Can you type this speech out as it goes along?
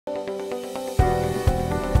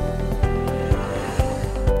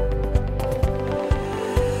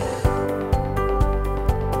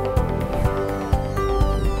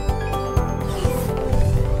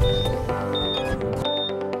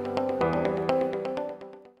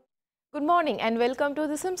Good morning and welcome to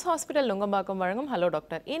the Sims Hospital Nungambakkam Varangam. Hello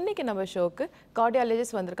doctor. இன்னைக்கு நம்ம ஷோக்கு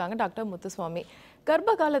cardiologist வந்திருக்காங்க doctor Muthuswami.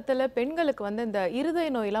 கர்ப்ப காலத்துல பெண்களுக்கு வந்து இந்த இருதய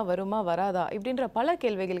நோயெல்லாம் வருமா வராதா இப்படின்ற பல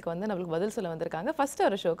கேள்விகளுக்கு வந்து நமக்கு பதில் சொல்ல வந்திருக்காங்க. ஃபர்ஸ்ட்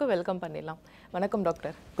ஒரு ஷோக்கு வெல்கம் பண்ணிடலாம். வணக்கம்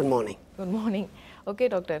doctor. Good morning. Good morning.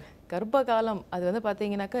 Okay doctor, கர்ப்ப காலம் அது வந்து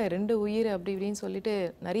பார்த்தீங்கன்னாக்கா 2 உயிர் அப்படி இப்படின்னு சொல்லிட்டு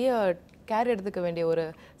நிறைய கேர் எடுத்துக்க வேண்டிய ஒரு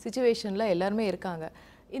சிச்சுவேஷனில் எல்லாருமே இருக்காங்க.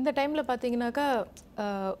 இந்த டைமில் பார்த்தீங்கன்னாக்கா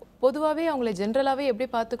பொதுவாகவே அவங்கள ஜென்ரலாகவே எப்படி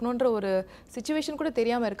பார்த்துக்கணுன்ற ஒரு சிச்சுவேஷன் கூட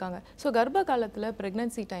தெரியாமல் இருக்காங்க. ஸோ கர்ப்ப காலத்தில்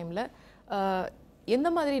ப்ரெக்னன்சி டைமில் எந்த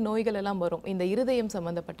மாதிரி நோய்கள் எல்லாம் வரும் இந்த இருதயம்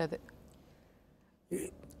சம்மந்தப்பட்டது?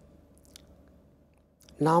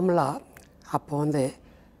 நார்மலாக அப்போ வந்து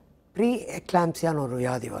ப்ரீ எக்லாம்சியான்னு ஒரு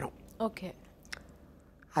வியாதி வரும். ஓகே.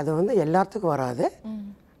 அது வந்து எல்லாத்துக்கும் வராது,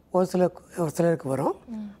 ஒரு சிலருக்கு வரும்.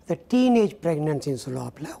 இந்த டீனேஜ் ப்ரெக்னன்சின்னு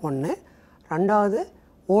சொல்லுவாப்பில் ஒன்று. ரெண்டாவது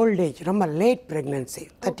ஓல்ட் ஏஜ், ரொம்ப லேட் ப்ரெக்னன்சி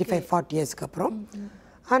 35-40 இயர்ஸ்க்கு அப்புறம்.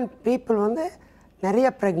 அண்ட் பீப்புள் வந்து நிறைய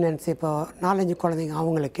ப்ரெக்னன்சி, இப்போ 4-5 குழந்தைங்க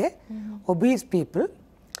அவங்களுக்கு, ஒபீஸ் பீப்புள்,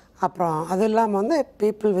 அப்புறம் அது இல்லாமல் வந்து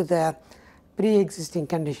people with pre existing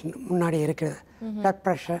condition முன்னாடி இருக்கிறது, blood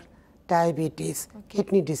pressure, diabetes,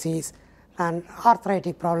 kidney disease and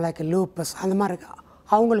ஆர்த்ரைட்டிக் problem like lupus, அந்த மாதிரி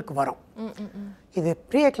அவங்களுக்கு வரும். இது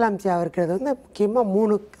ப்ரீ எக்லாம்சியா இருக்கிறது வந்து முக்கியமாக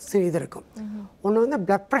 3 இது இருக்கும். ஒன்று வந்து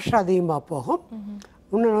பிளட் ப்ரெஷர் அதிகமாக போகும்,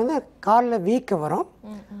 இன்னொன்று வந்து காலில் வீக்க வரும்,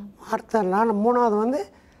 அடுத்த 3வது வந்து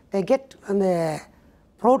கெட் அந்த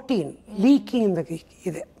ப்ரோட்டீன் லீக்கிங் இந்த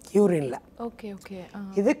இது யூரினில். Okay okay.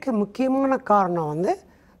 இதுக்கு முக்கியமான காரணம் வந்து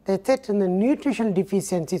இந்த நியூட்ரிஷன்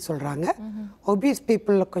டிஃபிஷியன்சி சொல்கிறாங்க. ஒபீஸ்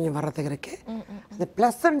பீப்புளில் கொஞ்சம் வர்றதுக்கு இருக்குது. அந்த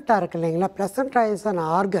பிளசண்டா இருக்குது இல்லைங்களா, பிளசண்டா இஸ் அன்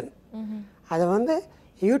ஆர்கன். அதை வந்து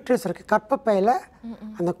யூட்ரஸ் இருக்குது, கர்ப்பப்பையில்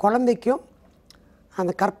அந்த குழந்தைக்கும்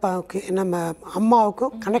அந்த கர்ப்பாவுக்கு நம்ம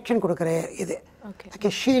அம்மாவுக்கும் கனெக்ஷன் கொடுக்குற இது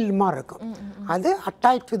ஷீல்டு மாதிரி இருக்கும். அது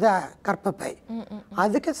அட்டாச் டு த கர்ப்பப்பை.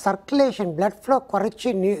 அதுக்கு சர்க்குலேஷன் பிளட் ஃப்ளோ குறைச்சி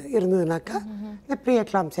இருந்ததுனாக்கா இந்த ப்ரீ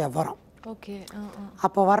எக்லாம்சியா வரும். ஓகே.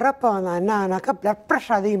 அப்போ வர்றப்போ என்னன்னாக்கா பிளட்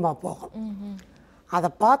ப்ரெஷர் அதிகமாக போகும். அதை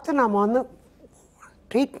பார்த்து நம்ம வந்து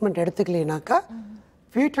ட்ரீட்மெண்ட் எடுத்துக்கலினாக்கா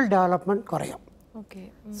ஃபியூட்டல் டெவலப்மெண்ட் குறையும். ஓகே.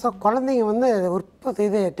 ஸோ குழந்தைங்க வந்து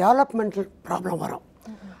இது டெவலப்மெண்டல் ப்ராப்ளம் வரும்.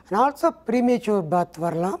 அண்ட் ஆல்சோ ப்ரீமேச்சூர் பர்த்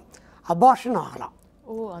வரலாம், அபார்ஷன் ஆகலாம்.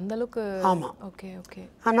 ஓ, அந்த அளவுக்கு. ஆமாம். Okay okay.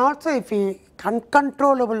 And also if you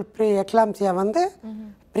uncontrollable pre எக்லாம்சியா வந்து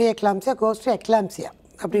ப்ரீ எக்லாம்சியா கோஸ் டு எக்லாம்சியா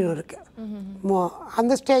அப்படின்னு இருக்குது.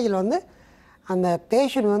 அந்த ஸ்டேஜில் வந்து அந்த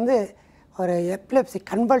பேஷண்ட் வந்து ஒரு எப்லெப்சி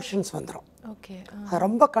கன்வல்ஷன்ஸ் வந்துடும். ஓகே. அது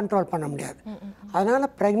ரொம்ப கண்ட்ரோல் பண்ண முடியாது.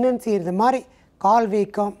 அதனால் ப்ரெக்னென்சி இது மாதிரி கால்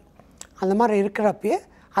வீக்கம் அந்த மாதிரி இருக்கிறப்பயே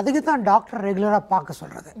அதுக்கு தான் டாக்டர் ரெகுலராக பார்க்க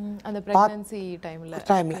சொல்கிறது. அந்த ப்ரெக்னன்சி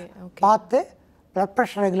டைமில் பார்த்து ப்ளட்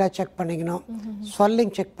ப்ரெஷர் ரெகுலராக செக் பண்ணிக்கணும்,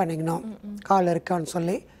 ஸ்வெல்லிங் செக் பண்ணிக்கணும், கால் இருக்கான்னு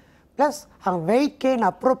சொல்லி, ப்ளஸ் அவங்க வெயிட் கெயின்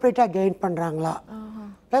அப்ரோப்ரியேட்டாக கெயின் பண்ணுறாங்களா,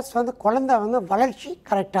 ப்ளஸ் வந்து குழந்தை வந்து வளர்ச்சி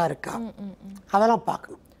கரெக்டாக இருக்கா, அதெல்லாம்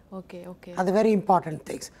பார்க்கணும். Okay okay. அது வெரி இம்பார்ட்டன்ட்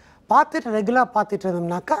திங்ஸ். பார்த்துட்டு ரெகுலராக பார்த்துட்டு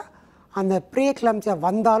இருந்தோம்னாக்கா அந்த ப்ரீ எக்லாம்சியா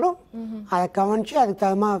வந்தாலும் அதை கவனித்து அதுக்கு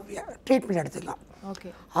தகுந்த மாதிரி ட்ரீட்மெண்ட் எடுத்துக்கலாம். ஓகே.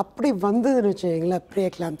 அப்படி வந்ததுன்னு வச்சுக்கிங்களேன் ப்ரீ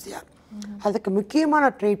எக்லாம்சியா, அதுக்கு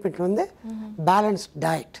முக்கியமான ட்ரீட்மெண்ட் வந்து balanced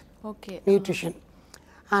diet, okay, nutrition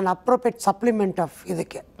and appropriate supplement of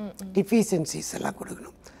இதுக்கு டிஃபிஷியன்சிஸ் எல்லாம்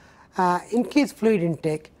கொடுக்கணும். Increase fluid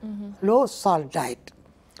intake, low salt diet.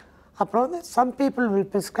 அப்புறம் வந்து some people will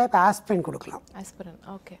prescribe aspirin கொடுக்கலாம். ஆஸ்பிரின்.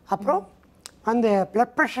 ஓகே. அப்புறம் அந்த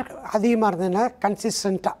பிளட் ப்ரெஷர் அதிகமாக இருந்ததுன்னா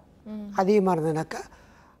கன்சிஸ்டண்ட்டாக அதிகமாக இருந்ததுனாக்கா,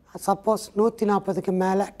 சப்போஸ் 140க்கு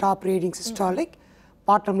மேலே top reading systolic,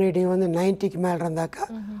 bottom reading வந்து 90க்கு மேலே இருந்தாக்கா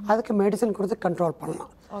அதுக்கு மெடிசன் கொடுத்து கண்ட்ரோல்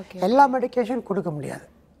பண்ணலாம். எல்லா மெடிக்கேஷன் கொடுக்க முடியாது.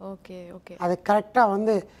 Okay okay. அது கரெக்டாக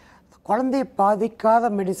வந்து குழந்தைய பாதிக்காத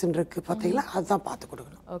மெடிசன் இருக்குது பார்த்தீங்களா, அதுதான் பார்த்து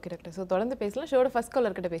கொடுக்கணும். Okay doctor. ஸோ தொடர்ந்து பேசலாம். ஷோட ஃபர்ஸ்ட்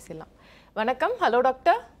காலர்கிட்ட பேசலாம். வணக்கம். Hello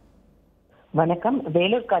doctor. வணக்கம்,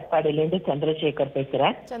 வேலூர் காட்பாடியிலேருந்து சந்திரசேகர்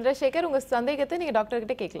பேசுகிறேன். சந்திரசேகர், உங்கள் சந்தேகத்தை நீங்கள்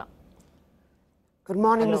டாக்டர்கிட்ட கேட்கலாம். Good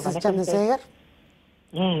morning mister Chandrasekhar.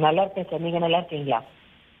 நல்லா இருக்கேன் சார், நீங்கள் நல்லா இருக்கீங்களா?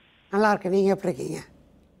 நல்லா இருக்கேன், நீங்கள் எப்படி இருக்கீங்க?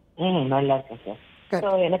 நல்லா இருக்கேன் சார். ஸோ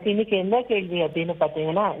எனக்கு இன்னைக்கு என்ன கேள்வி அப்படின்னு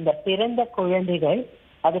பார்த்தீங்கன்னா, இந்த பிறந்த குழந்தைகள்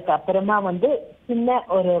அதுக்கப்புறமா வந்து சின்ன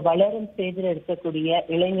ஒரு வளரும் ஸ்டேஜில் இருக்கக்கூடிய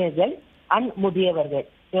இளைஞர்கள் அண்ட் முதியவர்கள்,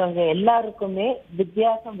 இவங்க எல்லாருக்குமே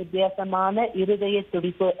வித்தியாசமான இருதய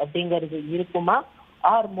துடிப்பு அப்படிங்கிறது இருக்குமா,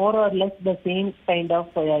 R more or less the same kind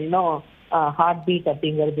of heart beat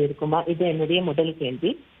அப்படிங்கிறது இருக்குமா? இது என்னுடைய முதல்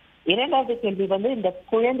கேள்வி. இரண்டாவது கேள்வி வந்து, இந்த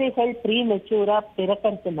குழந்தைகள் ப்ரீ மெச்சூரா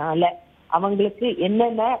பிறக்கிறதுனால அவங்களுக்கு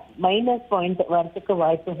என்னென்ன மைனஸ் பாயிண்ட் வரதுக்கு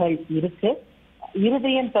வாய்ப்புகள் இருக்கு,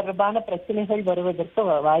 இருதயம் தொடர்பான பிரச்சனைகள் வருவதற்கு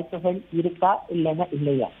வாய்ப்புகள் இருக்கா இல்லைன்னா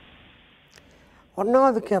இல்லையா?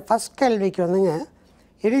 ஒன்றாவதுக்கு ஃபஸ்ட் கேள்விக்கு வந்துங்க,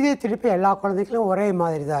 இருதய துடிப்பு எல்லா குழந்தைகளும் ஒரே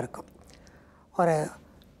மாதிரி தான் இருக்கும். ஒரு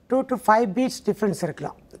 2 to 5 beats டிஃப்ரென்ஸ்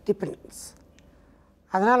இருக்கலாம், டிபெண்ட்ஸ்.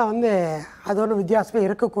 அதனால் வந்து அது ஒன்றும் வித்தியாசமே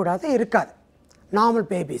இருக்கக்கூடாது, இருக்காது நார்மல்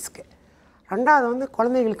பேபிஸ்க்கு. ரெண்டாவது வந்து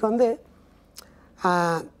குழந்தைங்களுக்கு வந்து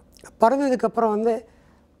பிறந்ததுக்கப்புறம் வந்து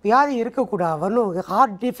வியாதி இருக்கக்கூடாது, ஒன்றும்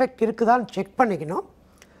ஹார்ட் டிஃபெக்ட் இருக்குதான்னு செக் பண்ணிக்கணும்.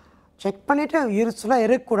 செக் பண்ணிவிட்டு யூஸ்ஃபுல்லாக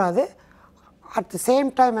இருக்கக்கூடாது. அட் த சேம்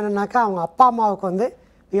டைம் என்னென்னாக்கா அவங்க அப்பா அம்மாவுக்கு வந்து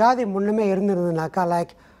வியாதி முன்னமே இருந்திருந்ததுனாக்கா,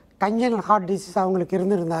 லைக் கன்ஜெனல் ஹார்ட் டிசீஸ் அவங்களுக்கு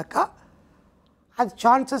இருந்திருந்தாக்கா அது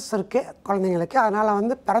சான்சஸ் இருக்குது குழந்தைங்களுக்கு. அதனால்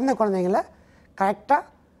வந்து பிறந்த குழந்தைங்கள கரெக்டாக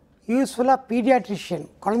யூஸ்ஃபுல்லாக பீடியாட்ரிஷியன்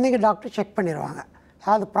குழந்தைங்க டாக்டர் செக் பண்ணிடுவாங்க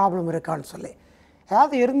ஏதாவது ப்ராப்ளம் இருக்கான்னு சொல்லி.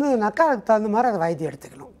 ஏதாவது இருந்ததுனாக்கா அதுக்கு தகுந்த மாதிரி அதை வைத்தியம்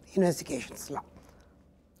எடுத்துக்கணும், இன்வெஸ்டிகேஷன்ஸ்லாம்.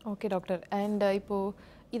 Okay doctor. அண்ட் இப்போது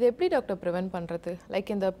இதை எப்படி டாக்டர் ப்ரிவென்ட் பண்ணுறது? லைக்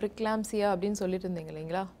இந்த ப்ரிக்லாம்சியா அப்படின்னு சொல்லிட்டு இருந்தீங்க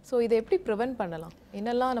இல்லைங்களா? ஸோ இதை எப்படி ப்ரிவென்ட் பண்ணலாம்?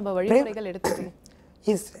 என்னெல்லாம் நம்ம வழிமுறைகள் எடுத்துக்கணும்?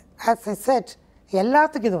 ஆஸ் ஐ செட்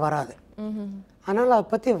எல்லாத்துக்கும் இது வராது. அதனால் அதை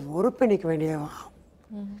பற்றி ஒருப்பிணிக்க வேண்டிய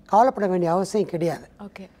கவலைப்பட வேண்டிய அவசியம் கிடையாது.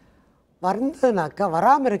 ஓகே. வந்ததுனாக்கா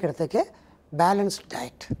வராமல் இருக்கிறதுக்கு பேலன்ஸ்ட்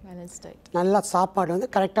டயட், நல்லா சாப்பாடு வந்து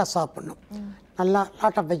கரெக்டாக சாப்பிட்ணும். நல்லா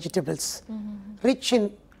lot of vegetables, rich in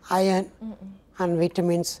iron and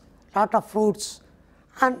vitamins, lot of fruits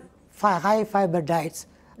and high fibre diets,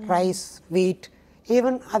 rice, வீட்,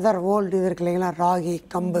 ஈவன் அதர் ஓல்டு இது இருக்கு இல்லைங்களா, ராகி,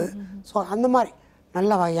 கம்பு. ஸோ அந்த மாதிரி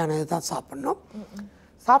நல்ல வகையான இது தான் சாப்பிட்ணும்.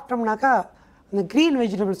 சாப்பிட்டோம்னாக்கா இந்த க்ரீன்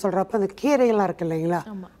வெஜிடபிள்ஸ் சொல்கிறப்ப இந்த கீரைகள்லாம் இருக்குது இல்லைங்களா,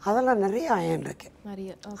 அதெல்லாம் நிறைய அயன் இருக்குது,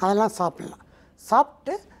 அதெல்லாம் சாப்பிட்லாம்.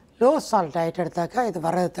 சாப்பிட்டு லோ சால்ட் டயட் எடுத்தாக்கா இது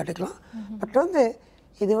வரதை தடுக்கலாம். பட் வந்து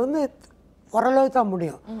இது வந்து ஓரளவு தான்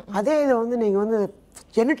முடியும். அதே இது வந்து நீங்கள் வந்து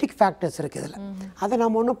ஜெனட்டிக் ஃபேக்டர்ஸ் இருக்குது இதில், அதை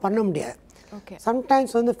நம்ம ஒன்றும் பண்ண முடியாது.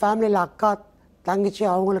 சம்டைம்ஸ் வந்து ஃபேமிலியில் அக்கா தங்கச்சி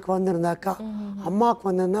அவங்களுக்கு வந்திருந்தாக்கா, அம்மாவுக்கு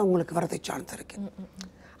வந்திருந்தால் உங்களுக்கு வரதுக்கு சான்ஸ் இருக்குது.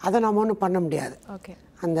 அதை நம்ம ஒன்றும் பண்ண முடியாது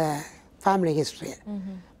அந்த ஃபேமிலி ஹிஸ்ட்ரியை.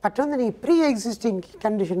 பட் வந்து நீங்கள் ப்ரீ எக்ஸிஸ்டிங்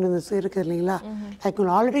கண்டிஷன் இருக்குது இல்லைங்களா, லைக்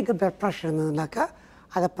உங்களுக்கு ஆல்ரெடி பிளட் ப்ரெஷர் இருந்ததுனாக்கா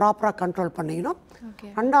அதை ப்ராப்பராக கண்ட்ரோல் பண்ணிக்கணும்.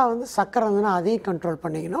 ரெண்டாவது வந்து சக்கரை இருந்ததுன்னா அதையும் கண்ட்ரோல்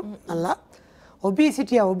பண்ணிக்கணும் நல்லா.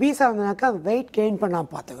 ஒபீஸாக இருந்ததுனாக்கா அது வெயிட் கெயின்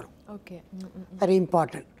பண்ணாமல் பார்த்துக்கணும், வெரி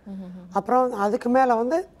இம்பார்ட்டன்ட். அப்புறம் அதுக்கு மேலே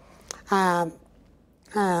வந்து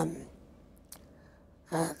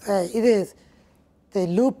இது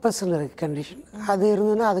லூப்பஸ்ன்னு இருக்குது கண்டிஷன், அது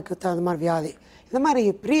இருந்ததுன்னா அதுக்கு தகுந்த மாதிரி வியாதி. இந்த மாதிரி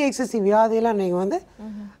ப்ரீ எக்ஸிஸ்டிங் வியாதியெல்லாம் நீங்கள் வந்து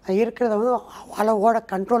இருக்கிறத வந்து அளவோட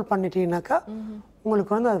கண்ட்ரோல் பண்ணிட்டீங்கன்னாக்கா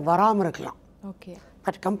உங்களுக்கு வந்து அது வராமல் இருக்கலாம். ஓகே.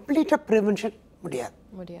 பட் கம்ப்ளீட்டாக ப்ரிவென்ஷன் முடியாது.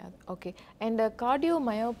 ஓகே. அண்ட்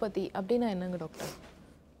கார்டியோமயோபதி அப்படின்னா என்னங்க டாக்டர்?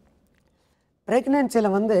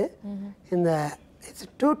 ப்ரெக்னென்சியில் வந்து இந்த it's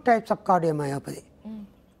 2 types of cardiomyopathy.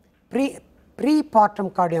 Pre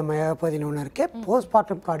partum கார்டியோமயோபதினு ஒன்று இருக்குது, போஸ்ட்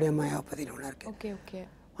பார்ட்டம் கார்டியோமயோபதினு ஒன்று இருக்குது. ஓகே.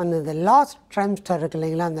 அந்த இந்த லாஸ்ட் ட்ரைம்ஸ்டர் இருக்கு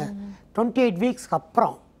இல்லைங்களா, அந்த 28 வீக்ஸ்க்கு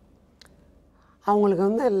அப்புறம் அவங்களுக்கு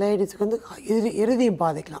வந்து லேடிஸுக்கு வந்து இருதயம்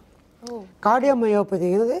பாதிக்கலாம்.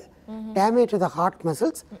 கார்டியோமயோபதிங்கிறது damage to the heart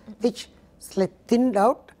muscles which thinned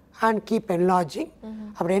out and keep enlarging.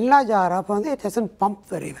 அப்படி enlarge ஆகிறப்ப வந்து it doesn't pump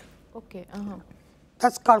very well. Okay.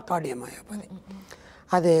 That's called cardiomyopathy.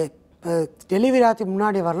 அது டெலிவரி ஆகிறதுக்கு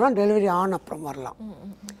முன்னாடி வரலாம், டெலிவரி ஆன அப்புறம் வரலாம்.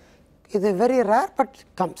 இது very rare but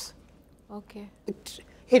comes. Okay.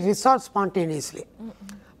 It resolve spontaneously.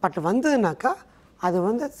 But வந்ததுனாக்கா அது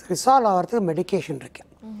வந்து ரிசால்வ் ஆகிறதுக்கு மெடிக்கேஷன் இருக்கு.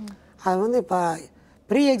 அது வந்து இப்போ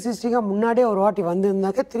ப்ரீ எக்ஸிஸ்டிங்காக முன்னாடியே ஒரு வாட்டி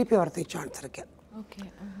வந்திருந்தாக்கா திருப்பி வரதுக்கு சான்ஸ் இருக்கு.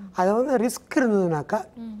 அது வந்து ரிஸ்க் இருந்ததுனாக்கா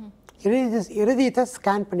இறுதியத்தை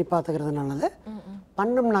ஸ்கேன் பண்ணி பார்த்துக்கிறது நல்லது.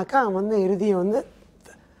 பண்ணோம்னாக்கா வந்து இறுதியை வந்து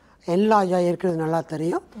என்லார்ஜாக இருக்கிறது நல்லா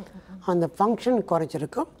தெரியும், அந்த ஃபங்க்ஷன்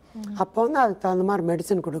குறைச்சிருக்கும். அப்போ வந்து அதுக்கு தகுந்த மாதிரி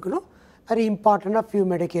மெடிசன் கொடுக்கணும். வெரி இம்பார்ட்டண்ட்டாக ஃபியூ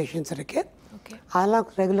மெடிக்கேஷன்ஸ் இருக்குது, அதெல்லாம்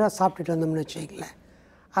ரெகுலராக சாப்பிட்டுட்டு வந்தோம்னு வச்சுக்கங்களேன்,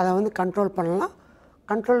 அதை வந்து கண்ட்ரோல் பண்ணலாம்.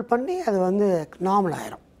 கண்ட்ரோல் பண்ணி அது வந்து நார்மல்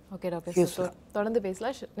ஆயிரும். ஓகே டாக்டர், தொடர்ந்து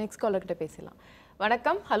பேசலாம். நெக்ஸ்ட் காலர்கிட்ட பேசலாம்.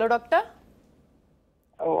 வணக்கம். Hello doctor.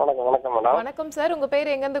 வணக்கம் மேடம். வணக்கம் சார், உங்க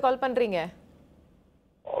பேர் எங்க இருந்து கால் பண்றீங்க?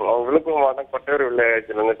 விழுப்புரம் மாவட்டம் கொட்டையூர்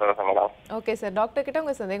வில்லேஜ்ல இருந்து பேசுறேன் மேடம். ஓகே சார், டாக்டர் கிட்ட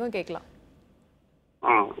உங்க சந்தேகம் கேட்கலாம்.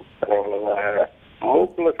 சரிங்க.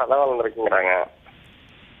 மூக்குல சதை வளர்ந்துருக்குங்கிறாங்க.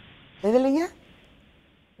 எதுலைங்க?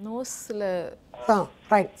 நோஸ்ல.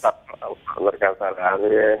 ரைட். வந்திருக்கேன் சார்.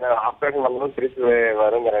 அது என்ன ஆப்ரேஷன் பண்ணணும் திருப்பி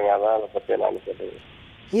வருங்கிறாங்க, அதான் அதை பற்றி நான் கேட்டேன்.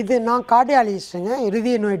 இது நான் கார்டியாலஜிஸ்ட்டுங்க,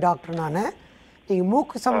 இருதய நோய் டாக்டர். நான் நீங்கள்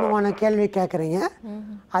மூக்கு சம்பந்தமான கேள்வி கேட்குறீங்க.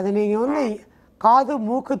 அது நீங்கள் வந்து காது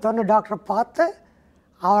மூக்கு தொண்டை டாக்டரை பார்த்து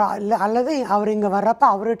அவர் அல்லது அவர் இங்கே வர்றப்ப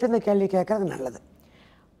அவர்கிட்ட இந்த கேள்வி கேட்குறது நல்லது.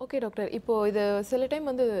 ஓகே டாக்டர், இப்போது இது சில டைம்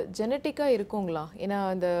வந்து ஜெனட்டிக்காக இருக்குங்களா? ஏன்னா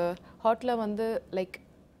இந்த ஹார்ட்டில் வந்து லைக்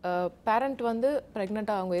பேரண்ட் வந்து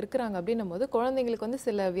ப்ரெக்னெண்ட்டாக அவங்க இருக்கிறாங்க அப்படின்னும் போது குழந்தைங்களுக்கு வந்து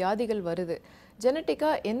சில வியாதிகள் வருது.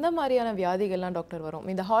 ஜெனட்டிக்காக எந்த மாதிரியான வியாதிகள்லாம் டாக்டர் வரும்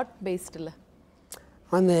இந்த ஹார்ட் பேஸ்டில்?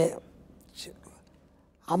 அந்த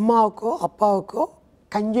அம்மாவுக்கோ அப்பாவுக்கோ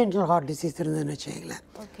கன்ஜென்டல் ஹார்ட் டிசீஸ் இருந்ததுன்னு வச்சுங்களேன்,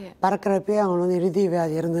 ஓகே பறக்கிறப்பே அவங்க வந்து இறுதி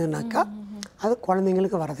வியாதி இருந்ததுனாக்கா அது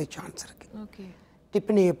குழந்தைங்களுக்கு வரதுக்கு சான்ஸ் இருக்குது. ஓகே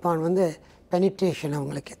டிப்னி இப்பான் வந்து பெனிட்ரேஷன்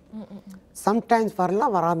அவங்களுக்கு சம்டைம்ஸ்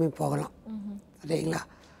வரலாம், வராமல் போகலாம். சரிங்களா?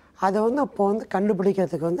 அதை வந்து இப்போ வந்து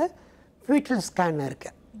கண்டுபிடிக்கிறதுக்கு வந்து ஃபீட்டல் ஸ்கேன்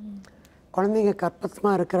இருக்குது. குழந்தைங்க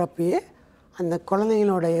கர்ப்பமாக இருக்கிறப்பயே அந்த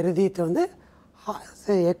குழந்தைங்களோட இறுதியத்தை வந்து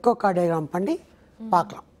எக்கோ கார்டியோகிராம் பண்ணி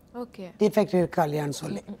பார்க்கலாம், ஓகே டிஃபெக்ட் இருக்கா இல்லையான்னு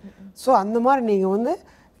சொல்லி. ஸோ அந்த மாதிரி நீங்கள் வந்து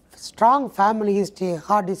strong family history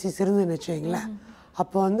heart disease இருந்துன்னு வச்சுங்களேன்,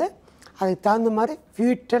 அப்போ வந்து அதுக்கு தகுந்த மாதிரி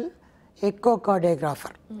ஃபியூட்டல் எக்கோ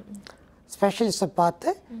கார்டியோகிராஃபர் ஸ்பெஷலிஸ்ட்டை பார்த்து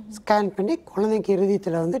ஸ்கேன் பண்ணி குழந்தைக்கு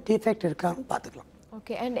இறுதியத்தில் வந்து டிஃபெக்ட் இருக்கான்னு பார்த்துக்கலாம்.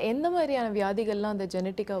 ஓகே. அண்ட் எந்த மாதிரியான வியாதிகள்லாம் அந்த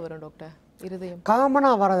ஜெனட்டிக்காக வரும் டாக்டர்? இருதயம்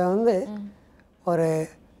காமனாக வரதை வந்து ஒரு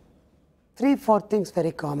 3-4 things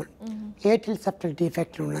very common. Atrial septal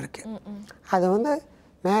டிஃபெக்ட்னு ஒன்று இருக்குது. அது வந்து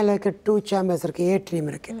மேலே இருக்க 2 சேம்பர்ஸ் இருக்குது, ஏட்ரியம்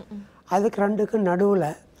இருக்குது, அதுக்கு 2க்கும் நடுவில்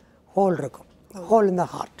ஹோல் இருக்கும், ஹோல் இந்த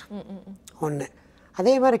ஹார்ட் ஒன்று.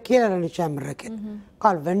 அதே மாதிரி கீழே 2 சேம்பர் இருக்குது,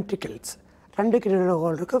 கால் வென்ட்ரிக்கிள்ஸ், 2க்கு நடுவில்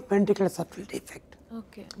ஹோல் இருக்குது, வென்ட்ரிகுலர் செப்டல் டிஃபெக்ட்.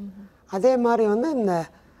 ஓகே. அதே மாதிரி வந்து இந்த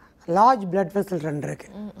லார்ஜ் பிளட் வெசல் 2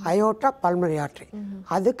 இருக்குது, அயோட்டா பல்மரி ஆர்ட்ரி,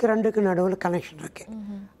 அதுக்கு 2க்கு நடுவில் கனெக்ஷன் இருக்குது,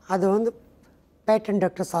 அது வந்து பேட்டன்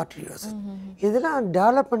டக்டஸ் ஆர்ட்ரியோஸ். இதெல்லாம்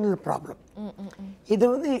டெவலப்மெண்டல் ப்ராப்ளம். இது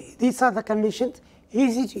வந்து these are the conditions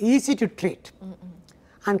easy to treat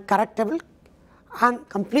and correctable and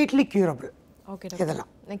completely curable. Okay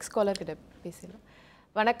இதெல்லாம் நெக்ஸ்ட் காலர் கிட்ட பேசலாம்.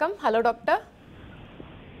 வணக்கம். Hello doctor.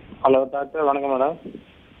 ஹலோ டாக்டர், வணக்கம் மேடம்.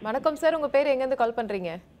 வணக்கம் சார். உங்கள் பேர் எங்கேருந்து கால்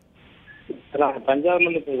பண்ணுறீங்க? நான்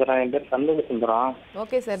தஞ்சாவூர்லேருந்து பேசுகிறேன். என் பேர் Shanmuga Sundaram.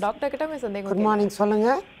 Okay sir. Doctor கிட்ட உங்கள் சந்தேகம். குட் மார்னிங்,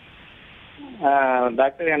 சொல்லுங்கள்.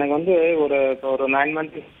 டாக்டர், எனக்கு வந்து ஒரு 9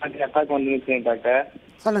 மந்த்ஸ் அட்டாக் வந்துருச்சுங்க டாக்டர்.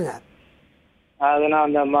 சொல்லுங்கள். அது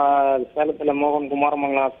நான் அந்த சேலத்தில் மோகன்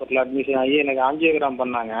குமாரமங்கலம் ஹாஸ்பிட்டல் அட்மிஷன் ஆகி எனக்கு ஆஞ்சியோகிராம்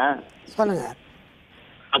பண்ணாங்க. சொல்லுங்கள்.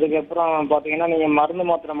 அதுக்கப்புறம் பார்த்தீங்கன்னா நீங்கள் மருந்து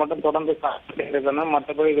மாத்திரை மட்டும் தொடர்ந்து சாப்பிட்டுட்டே இருக்கணும்,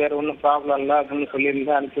 மற்றபடி வேறு ஒன்றும் ப்ராப்ளம் இல்லை அப்படின்னு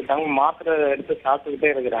சொல்லியிருந்து அனுப்பிவிட்டாங்க. மாத்திரை எடுத்து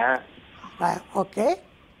சாப்பிட்டுக்கிட்டே இருக்கிறேன். ஓகே.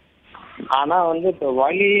 ஆனால் வந்து இப்போ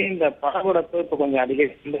வலி, இந்த படபடப்பு இப்போ கொஞ்சம்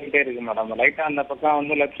அடிக்கடி இருந்துக்கிட்டே இருக்கு மேடம். லைட்டாக அந்த பக்கம்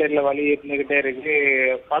வந்து லெஃப்ட் சைடில் வலி இருந்துக்கிட்டே இருக்கு,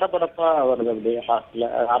 படபடப்பாக வருது அப்படியே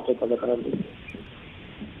ஹார்ட் பக்கத்தில்.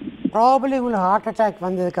 ப்ராபப்ளி உங்களுக்கு ஹார்ட் அட்டாக்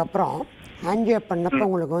வந்ததுக்கப்புறம் ஆன்ஜியோ பண்ணப்போ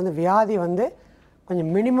உங்களுக்கு வந்து வியாதி வந்து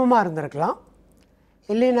கொஞ்சம் மினிமமாக இருந்திருக்கலாம்,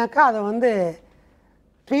 இல்லைனாக்கா அதை வந்து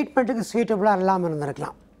ட்ரீட்மெண்ட்டுக்கு சூட்டபுளாக இல்லாமல்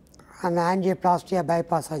இருந்திருக்கலாம் அந்த ஆன்ஜியோபிளாஸ்டியா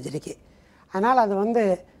பைபாஸ் சர்ஜரிக்கு. அதனால் அது வந்து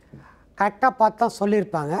கரெக்டாக பார்த்து தான்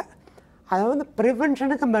சொல்லியிருப்பாங்க. அதை வந்து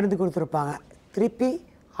ப்ரிவென்ஷனுக்கு மருந்து கொடுத்துருப்பாங்க, திருப்பி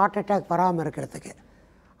ஹார்ட் அட்டாக் வராமல் இருக்கிறதுக்கு.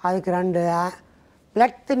 அதுக்கு 2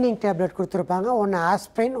 பிளட் தின்னிங் டேப்லெட் கொடுத்துருப்பாங்க, ஒன்று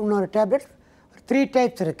ஆஸ்பிரின், இன்னொரு டேப்லெட். 3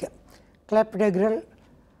 டைப்ஸ் இருக்குது, கிளெப்டோகிரில்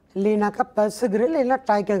இல்லைனாக்கா பல்சுகிரில் இல்லை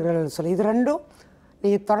டைக்கோகிரில்னு சொல்லி. இது 2ம்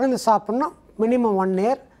நீங்கள் தொடர்ந்து சாப்பிட்ணும். Minimum 1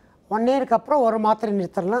 year. 1 இயருக்கு அப்புறம் ஒரு மாத்திரை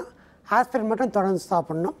நிறுத்தலாம். ஆஸ்பிரின் மட்டும் தொடர்ந்து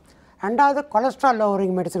சாப்பிட்ணும். 2வது கொலஸ்ட்ரால்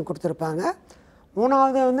லோவரிங் மெடிசன் கொடுத்துருப்பாங்க.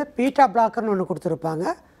 3வது வந்து பீட்டா பிளாக்கர்னு ஒன்று கொடுத்துருப்பாங்க.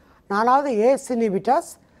 4வது ace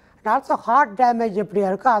inhibitors. Also heart damage எப்படியா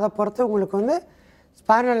இருக்கோ அதை பொறுத்து உங்களுக்கு வந்து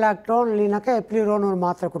ஸ்பைனல் லாக்டோன் இல்லைனாக்கா எப்ளிரோன்னு ஒரு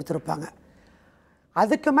மாத்திரை கொடுத்துருப்பாங்க.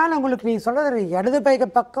 அதுக்கு மேலே உங்களுக்கு நீங்கள் சொல்கிறது இடது பைக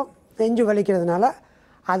பக்கம் நெஞ்சு வலிக்கிறதுனால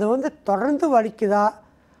அது வந்து தொடர்ந்து வலிக்குதா,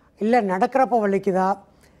 இல்லை நடக்கிறப்ப வலிக்குதா,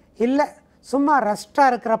 இல்லை சும்மா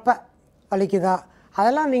ரெஸ்ட்டாக இருக்கிறப்ப வலிக்குதா,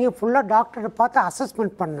 அதெல்லாம் நீங்கள் ஃபுல்லாக டாக்டரை பார்த்து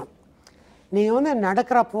அசஸ்மெண்ட் பண்ணணும். நீங்கள் வந்து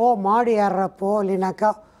நடக்கிறப்போ, மாடி ஏறுறப்போ, இல்லைனாக்கா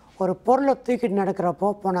ஒரு பொருளை தூக்கிட்டு நடக்கிறப்போ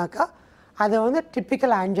போனாக்கா அது வந்து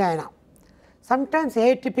டிப்பிக்கல் ஆன்ஜைனா. சம்டைம்ஸ்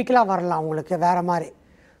ஏடிப்பிக்கலாக வரலாம் உங்களுக்கு வேறு மாதிரி.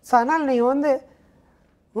 ஸோ அதனால் நீங்கள் வந்து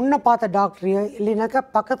முன்ன பார்த்த டாக்டரையோ இல்லைனாக்கா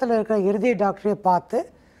பக்கத்தில் இருக்கிற இருதய டாக்டரையோ பார்த்து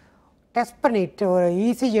டெஸ்ட் பண்ணிவிட்டு, ஒரு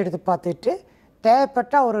இசிஜி எடுத்து பார்த்துட்டு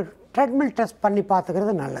தேவைப்பட்டால் ஒரு ட்ரெட்மில் டெஸ்ட் பண்ணி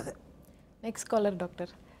பார்த்துக்கிறது நல்லது. Next caller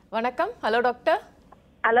doctor. வணக்கம். Hello doctor.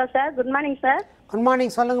 Hello sir, good morning sir. Good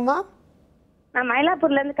morning, சொல்லுங்கம்மா. நான்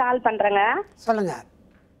மயிலாப்பூர்லேருந்து கால் பண்ணுறேங்க. சொல்லுங்கள்.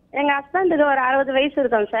 எங்கள் ஹஸ்பண்டுக்கு ஒரு 60 வயசு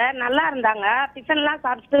இருக்கும் சார். நல்லா இருந்தாங்க, டிஃபன்லாம்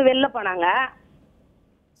சாப்பிட்டு வெளில போனாங்க.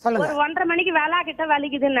 சொல்லுங்கள். ஒரு 1:30 மணிக்கு வேலை கிட்ட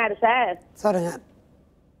வலிக்குதுன்னாரு சார். சொல்லுங்கள்.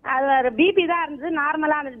 அது ஒரு பிபி தான் இருந்தது,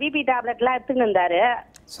 நார்மலாக இருந்தது. பிபி டேப்லெட்லாம் எடுத்துன்னு இருந்தாரு.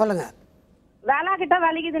 சொல்லுங்கள். வேலை கிட்ட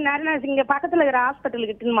வலிக்குதுன்னாரு. நான் இங்கே பக்கத்தில் இருக்கிற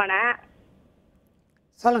ஹாஸ்பிட்டலுக்கு இட்டுன்னு போனேன்.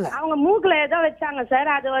 சொல்லுங்கள். அவங்க மூக்கில் ஏதோ வச்சாங்க சார்.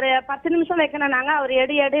 அது ஒரு 10 நிமிஷம் வைக்கணும்னாங்க. அவர்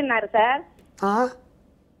எடுன்னாரு சார்.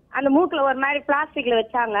 அந்த மூக்கில் ஒரு மாதிரி பிளாஸ்டிக்ல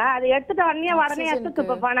வச்சாங்க. அது எடுத்துட்டு உடனே எடுத்து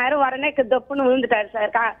துப்ப போனாரு. உடனே தொப்புன்னு விழுந்துட்டாரு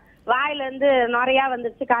சார். வாயிலேருந்து நுறையா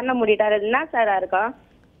வந்துருச்சு, கண்ணை மூடிட்டாரு. என்ன சார் இருக்கும்?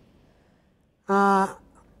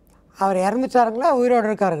 அவர் இறந்துட்டாருங்களா, உயிரோடு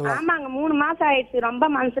இருக்காருங்களா? ஆமாங்க, 3 மாசம் ஆயிடுச்சு. ரொம்ப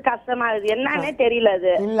மனசு கஷ்டமா இருக்குது. என்னன்னே தெரியல.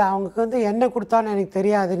 அது இல்லை, அவங்களுக்கு வந்து என்ன கொடுத்தான்னு எனக்கு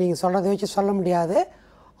தெரியாது, நீங்கள் சொல்கிறத வச்சு சொல்ல முடியாது.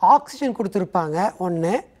 ஆக்சிஜன் கொடுத்துருப்பாங்க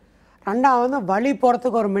ஒன்று. ரெண்டாவது வந்து வலி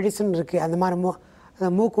போகிறதுக்கு ஒரு மெடிசன் இருக்குது, அந்த மாதிரி அந்த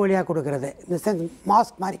மூக்கு வழியாக கொடுக்குறது, இந்த சென்ஸ்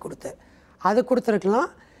மாஸ்க் மாதிரி கொடுத்து அது கொடுத்துருக்கலாம்.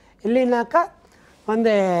 இல்லைனாக்கா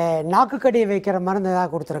வந்து நாக்குக்கடியை வைக்கிற மருந்து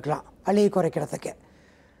ஏதாவது கொடுத்துருக்கலாம் வலியை குறைக்கிறதுக்கு.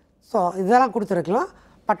 ஸோ இதெல்லாம் கொடுத்துருக்கலாம்.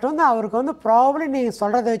 பட் வந்து அவருக்கு வந்து ப்ராப்ளி நீங்கள்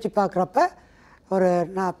சொல்கிறத வச்சு பார்க்குறப்ப ஒரு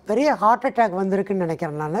நான் பெரிய ஹார்ட் அட்டாக் வந்திருக்குன்னு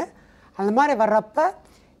நினைக்கிறேன் நான். அந்த மாதிரி வர்றப்ப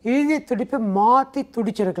இதய துடிப்பு மாற்றி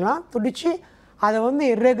துடிச்சிருக்கலாம். துடித்து அதை வந்து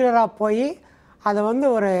இர்ரெகுலராக போய் அதை வந்து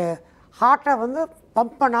ஒரு ஹார்ட்டை வந்து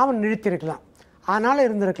பம்ப் பண்ணாமல் நிறுத்தியிருக்கலாம். அதனால்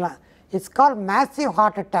இருந்திருக்கலாம். It's call massive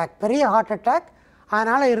heart attack, பெரிய ஹார்ட் அட்டாக்.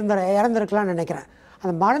 அதனால் இறந்துருக்கலாம்னு நினைக்கிறேன்.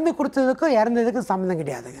 அந்த மருந்து கொடுத்ததுக்கும் இறந்ததுக்கும் சம்மந்தம்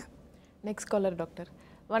கிடையாதுங்க. Next caller doctor.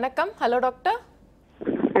 வணக்கம். Hello doctor.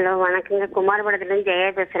 ஹலோ வணக்கங்க, குமாரபுரத்துலேருந்து ஜெயா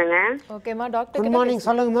பேசுகிறேங்க. ஓகேம்மா டாக்டர். குட் மார்னிங்,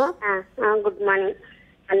 சொல்லுங்கம்மா. Good morning.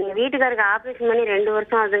 எங்கள் வீட்டுக்காருக்கு ஆப்ரேஷன் பண்ணி 2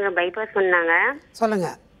 வருஷம் ஆகுதுங்க, பைபாஸ் பண்ணாங்க.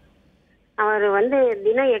 சொல்லுங்கள். அவர் வந்து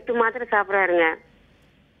தினம் 8 மாத்திரை சாப்பிட்றாருங்க.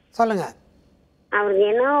 சொல்லுங்கள். அவருக்கு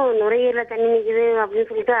என்ன நுரையீரல தண்ணி நிற்குது அப்படின்னு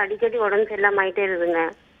சொல்லிட்டு அடிக்கடி உடம்பு சரியில்லாம ஆகிட்டே இருக்குதுங்க.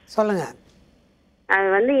 சொல்லுங்கள். அது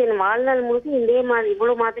வந்து என் வாழ்நாள் முழுக்க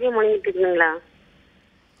இவ்வளோ மாத்திரையும் முழங்கிட்டு இருக்குதுங்களா?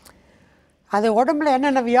 அது உடம்புல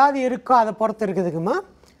என்னென்ன வியாதி இருக்கோ அதை பொறுத்து இருக்குதுங்கம்மா.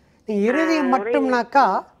 நீங்கள் இருதயம் மட்டும்னாக்கா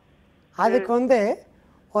அதுக்கு வந்து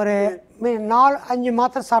ஒரு 4-5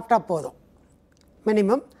 மாத்திரை சாப்பிட்டா போதும்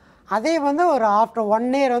மினிமம். அதே வந்து ஒரு ஆஃப்டர்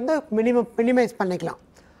 1 இயர் வந்து மினிமைஸ் பண்ணிக்கலாம்.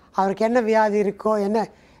 அவருக்கு என்ன வியாதி இருக்கோ,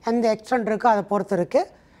 எந்த எக்ஸ்டென்ட் இருக்கோ அதை பொறுத்து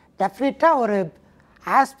இருக்குது. டெஃபினட்டாக ஒரு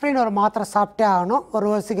ஆஸ்பிரின் ஒரு மாத்திரை சாப்பிட்டே ஆகணும்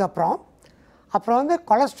 1 வருஷத்துக்கு அப்புறம் வந்து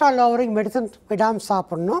கொலஸ்ட்ரால் லோவரிங் மெடிசன் விடாமல்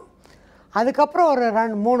சாப்பிட்ணும். அதுக்கப்புறம் ஒரு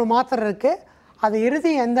 2-3 மாத்திரை இருக்குது. அது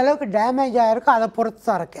இறுதி எந்த அளவுக்கு டேமேஜ் ஆகிருக்கோ அதை பொறுத்து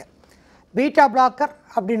தான் இருக்குது. பீட்டா பிளாக்கர்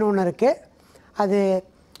அப்படின்னு ஒன்று இருக்குது. அது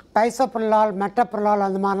பைசோப்ரலால், மெட்டப்ரலால்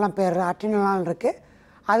அந்த மாதிரிலாம் பேர், அட்டினலால் இருக்குது.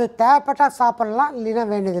 அது தேவைப்பட்டால் சாப்பிட்லாம், இல்லைன்னா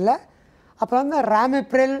வேண்டியதில்லை. அப்புறம் வந்து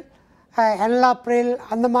ராமிப்ரில், என்லாப்ரில்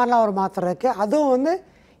அந்த மாதிரிலாம் ஒரு மாத்திரை இருக்குது. அதுவும் வந்து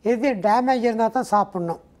இறுதி டேமேஜ் இருந்தால் தான்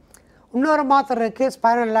சாப்பிட்ணும். இன்னொரு மாத்திரை இருக்குது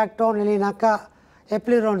ஸ்பைரல் லாக்டோன், இல்லைனாக்கா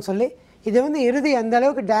எப்ளிரோன்னு சொல்லி. இது வந்து இறுதி எந்த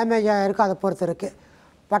அளவுக்கு டேமேஜ் ஆகிருக்கோ அதை பொறுத்து இருக்குது.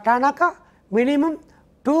 பட் ஆனாக்கா மினிமம்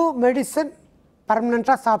 2 மெடிசன்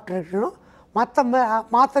பர்மனெண்ட்டாக சாப்பிட்ருக்கணும். மற்ற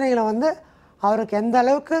மாத்திரைகளை வந்து அவருக்கு எந்த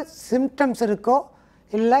அளவுக்கு சிம்டம்ஸ் இருக்கோ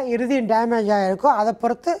இல்லை இறுதி டேமேஜ் ஆகிருக்கோ அதை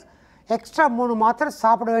பொறுத்து எக்ஸ்ட்ரா 3 மாத்திரை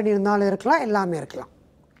சாப்பிட வேண்டி இருந்தாலும் இருக்கலாம், எல்லாமே இருக்கலாம்.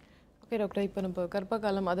 ஓகே டாக்டர், இப்போ நம்ம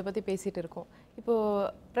கர்ப்பகாலம் அதை பற்றி பேசிகிட்டு இருக்கோம். இப்போது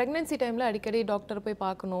ப்ரெக்னென்சி டைமில் அடிக்கடி டாக்டர் போய்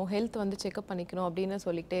பார்க்கணும், ஹெல்த் வந்து செக்அப் பண்ணிக்கணும் அப்படின்னு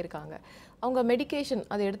சொல்லிக்கிட்டே இருக்காங்க. அவங்க மெடிகேஷன்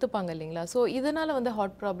அதை எடுத்துப்பாங்க இல்லைங்களா? ஸோ இதனால் வந்து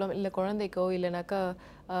ஹார்ட் ப்ராப்ளம் இல்லை குழந்தைக்கோ இல்லைனாக்கா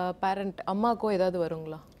பேரண்ட் அம்மாக்கோ ஏதாவது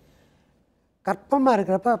வருங்களா? கர்ப்பமாக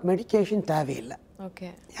இருக்கிறப்ப மெடிகேஷன் தேவையில்லை. ஓகே.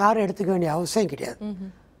 யாரும் எடுத்துக்க வேண்டிய அவசியம் கிடையாது.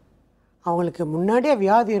 அவங்களுக்கு முன்னாடியே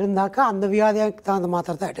வியாதி இருந்தாக்கா அந்த வியாதிக்கு தகுந்த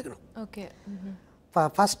மாத்திரை தான் எடுக்கணும். ஓகே. இப்போ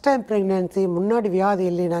ஃபஸ்ட் டைம் ப்ரெக்னென்சி முன்னாடி வியாதி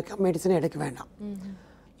இல்லைனாக்கா மெடிசன் எடுக்க வேண்டாம்.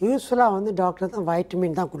 யூஸ்வலாக வந்து டாக்டர் தான்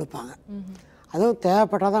வைட்டமின் தான் கொடுப்பாங்க. அதுவும்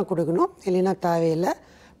தேவைப்பட்டால் தான் கொடுக்கணும், இல்லைன்னா தேவையில்லை.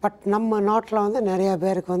 பட் நம்ம நாட்டில் வந்து நிறையா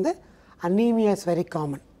பேருக்கு வந்து anaemia is very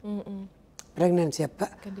common pregnancy அப்போ.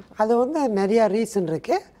 அது வந்து நிறையா ரீசன்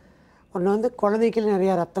இருக்குது. ஒன்று வந்து குழந்தைக்கு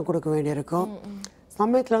நிறையா ரத்தம் கொடுக்க வேண்டியிருக்கும்.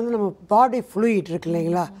 சமயத்தில் வந்து நம்ம பாடி ஃப்ளூயிட் இருக்கு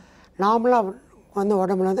இல்லைங்களா, நார்மலாக வந்து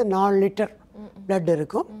உடம்புல வந்து 4 லிட்டர் பிளட்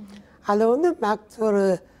இருக்கும். அது வந்து மேக்ஸ் ஒரு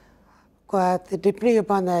டிப்னிங்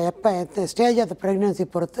இப்போ அந்த ஸ்டேஜ் ஆஃப் ப்ரெக்னென்சி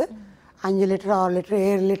பொறுத்து 5 லிட்டர் 6 லிட்டர்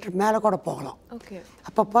 7 லிட்டர் மேலே கூட போகலாம்.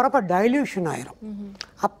 அப்போ போகிறப்ப டைல்யூஷன் ஆயிரும்.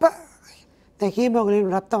 அப்போ இந்த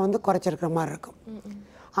ஹீமோகுளோபின் ரத்தம் வந்து குறைச்சிருக்கிற மாதிரி இருக்கும்.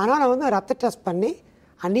 அதனால் வந்து ரத்த டெஸ்ட் பண்ணி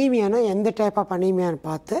அனீமியானா எந்த டைப் ஆஃப் அனீமியான்னு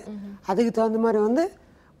பார்த்து அதுக்கு தகுந்த மாதிரி வந்து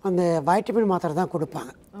அந்த வைட்டமின் மாத்திரை தான்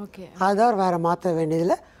கொடுப்பாங்க. அதுதான் வேறு மாற்ற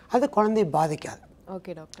வேண்டியதில்லை, அது குழந்தைய பாதிக்காது.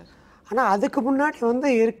 Okay doctor. ஆனால் அதுக்கு முன்னாடி வந்து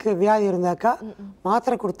வியாதி இருந்தாக்கா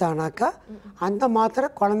மாத்திரை கொடுத்தாங்கனாக்கா அந்த மாத்திரை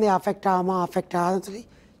குழந்தைய அஃபெக்ட் ஆகாதுன்னு சொல்லி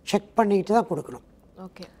செக் பண்ணிக்கிட்டு தான் கொடுக்கணும்.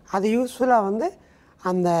 ஓகே. அது யூஸ்ஃபுல்லாக வந்து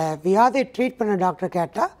அந்த வியாதியை ட்ரீட் பண்ண டாக்டர்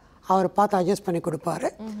கேட்டால் அவர் பார்த்து அட்ஜஸ்ட் பண்ணி கொடுப்பாரு.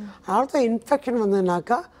 ஆல்சோ இன்ஃபெக்ஷன்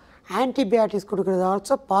வந்ததுனாக்கா ஆன்டிபயாட்டிக்ஸ் கொடுக்குறது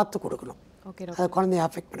ஆல்சோ பார்த்து கொடுக்கணும். Okay doctor. அது குழந்தைய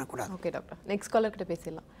அஃபெக்ட் பண்ணக்கூடாது. Okay doctor. நெக்ஸ்ட் காலர் கிட்ட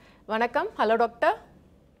பேசிடலாம். வணக்கம். Hello doctor.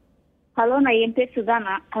 ஹலோ, நான் என் பேர்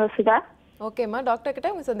சுதானா. சுதா. ஓகேம்மா, டாக்டர்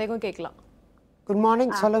கிட்ட உங்க சந்தேகம் கேட்கலாம். குட்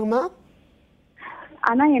மார்னிங், சொல்லுங்கம்மா.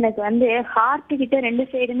 ஆனா எனக்கு வந்து ஹார்ட் கிட்ட 2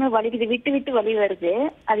 சைடுமே வலிக்குது, விட்டு விட்டு வலி வருது.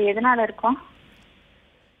 அது எதனால இருக்கும்?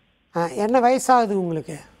 என்ன வயசாகுது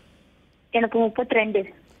உங்களுக்கு? எனக்கு 32.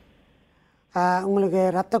 உங்களுக்கு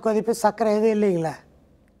ரத்த கொதிப்பு சர்க்கரை எதுவும் இல்லைங்களா?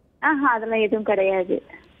 அதெல்லாம் எதுவும் கிடையாது.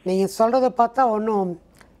 நீங்கள் சொல்கிறத பார்த்தா ஒன்றும்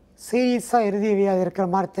சீரியஸாக இறுதி வியாதி இருக்கிற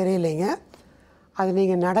மாதிரி தெரியலைங்க. அது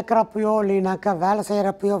நீங்கள் நடக்கிறப்பையோ இல்லைனாக்கா வேலை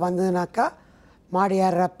செய்கிறப்பையோ வந்ததுனாக்கா, மாடி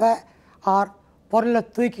ஏறுறப்ப ஆர் பொருளை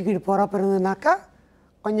தூக்கிக்கிட்டு போகிறப்ப இருந்ததுனாக்கா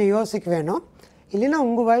கொஞ்சம் யோசிக்க வேணும். இல்லைன்னா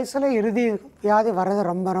உங்கள் வயசில் இறுதி வியாதி வர்றது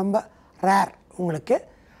ரொம்ப ரொம்ப ரேர் உங்களுக்கு.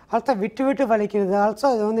 அடுத்த விட்டு விட்டு வலிக்கிறது ஆல்சோ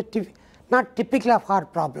அது வந்து not typical of heart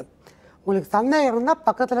problem. உங்களுக்கு சந்தேகம் இருந்தால்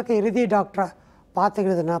பக்கத்தில் இருக்க இறுதி டாக்டரை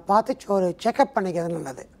பார்த்துக்கிறதுனா பார்த்து ஒரு செக்கப் பண்ணிக்கிறது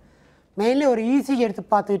நல்லது. மெயின்லி ஒரு இசிஜி எடுத்து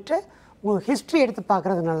பார்த்துக்கிட்டு உங்கள் ஹிஸ்ட்ரி எடுத்து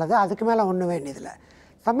பார்க்குறது நல்லது. அதுக்கு மேலே ஒன்றும் வேண்டியதில்லை.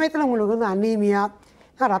 சமயத்தில் உங்களுக்கு வந்து அனீமியா,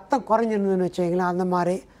 ரத்தம் குறைஞ்சிருந்ததுன்னு வச்சுக்கிங்களேன், அந்த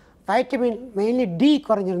மாதிரி வைட்டமின் மெயின்லி டி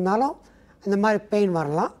குறைஞ்சிருந்தாலும் இந்த மாதிரி பெயின்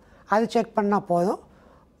வரலாம். அது செக் பண்ணால் போதும்.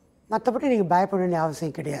 மற்றபடி நீங்கள் பயப்பட வேண்டிய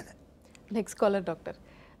அவசியம் கிடையாது. Next caller doctor.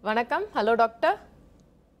 வணக்கம். Hello doctor.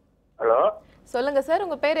 ஹலோ, சொல்லுங்கள் சார்,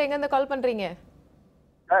 உங்கள் பேர் எங்கேருந்து கால் பண்ணுறீங்க?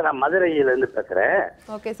 நான் மதுரையிலேருந்து பேசுகிறேன்.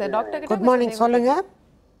 Okay sir, doctor good morning, சொல்லுங்கள்.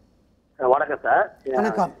 வணக்கம் சார்.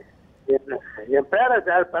 வணக்கம். என் பேரை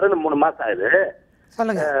சார் பிறந்து 3 மாதம் ஆகுது.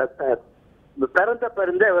 சொல்லுங்கள்.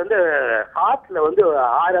 பிறந்தே வந்து ஹார்ட்ல வந்து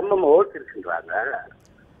 6 mm ஹோல்ஸ் இருக்குன்றாங்க.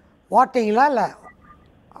 ஓட்டிங்களா இல்லை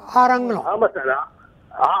ஆரங்களும்? ஆமாம் சார்,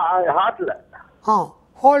 ஹார்ட்ல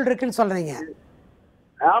ஹோல் இருக்குன்னு சொல்கிறீங்க.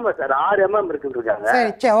 ஆமாம் சார், 6 mm இருக்குன்றாங்க.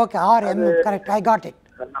 சரி, okay, 6 mm correct, I got it.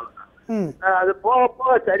 அது போக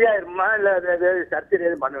போக சரியாயிருமா இல்லை சர்ஜரி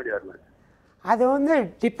எதுவும் பண்ண வேண்டிய வருமா? அது வந்து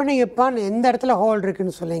டிபெண்டிங் அப்பான் எந்த இடத்துல ஹோல்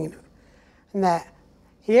இருக்குன்னு சொல்லிங்க. இந்த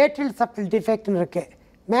ஏட்ரியல் சப்டில் டிஃபெக்ட்னு இருக்குது.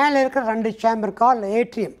 மேலே இருக்கிற 2 chamber call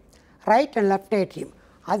atrium, right and left atrium.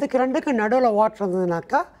 அதுக்கு 2க்கு நடுவில் வாட்டர்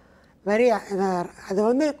இருந்ததுனாக்கா அது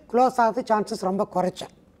வந்து க்ளோஸ் ஆகிறது சான்சஸ் ரொம்ப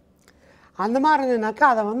குறைச்சேன். அந்த மாதிரி இருந்ததுனாக்கா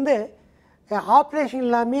அதை வந்து ஆப்ரேஷன்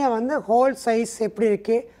இல்லாமே வந்து ஹோல் சைஸ் எப்படி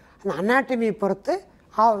இருக்குது அந்த அனாட்டமியை பொறுத்து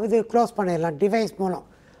இது க்ளோஸ் பண்ணிடலாம் டிவைஸ் மூலம்.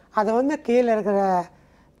 அதை வந்து கீழே இருக்கிற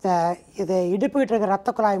இது இடுப்புக்கிட்ட இருக்கிற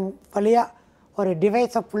ரத்த குழாய் வழியாக ஒரு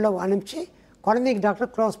டிவைஸை ஃபுல்லாக அனுப்பிச்சு குழந்தைக்கு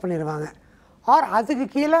டாக்டர் க்ளோஸ் பண்ணிடுவாங்க. ஆர் அதுக்கு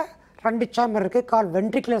கீழே 2 சேம்பர் இருக்குது கால்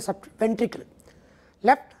வென்ட்ரிக்கிள்,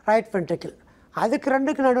 லெஃப்ட் ரைட் வென்ட்ரிக்கிள். அதுக்கு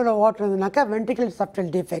 2க்கு நடுவில் ஓட்டுறதுனாக்கா வென்ட்ரிக்கிள் சப்டில்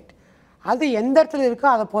டிஃபெக்ட். அது எந்த இடத்துல இருக்கோ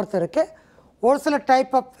அதை பொறுத்து இருக்குது. ஒரு சில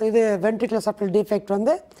டைப் ஆஃப் இது வென்ட்ரிக்கிள் சப்டில் டிஃபெக்ட்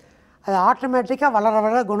வந்து அது ஆட்டோமேட்டிக்காக வளர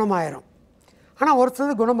வளர குணமாயிரும். ஆனால் ஒரு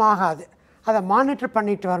சிலது குணமாகாது. அதை மானிட்டர்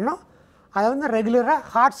பண்ணிட்டு வரணும். அதை வந்து ரெகுலராக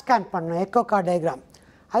ஹார்ட் ஸ்கேன் பண்ணணும், எக்கோ கார்டியோகிராம்.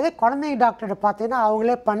 அதே குழந்தைங்க டாக்டர்கிட்ட பார்த்தீங்கன்னா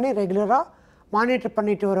அவங்களே பண்ணி ரெகுலராக மானிட்டர்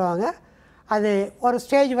பண்ணிட்டு வருவாங்க. அது ஒரு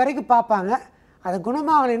ஸ்டேஜ் வரைக்கும் பார்ப்பாங்க. அது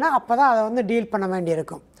குணமாகலைன்னா அப்போ தான் அதை வந்து டீல் பண்ண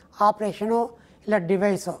வேண்டியிருக்கும், ஆப்ரேஷனோ இல்லை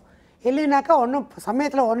டிவைஸோ. இல்லைனாக்கா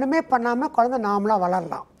சமயத்தில் ஒன்றுமே பண்ணாமல் குழந்தை நார்மலாக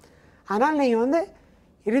வளரலாம். அதனால் நீங்கள் வந்து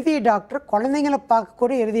இறுதி டாக்டர், குழந்தைங்களை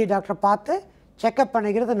பார்க்கக்கூடிய இறுதி டாக்டரை பார்த்து செக்கப்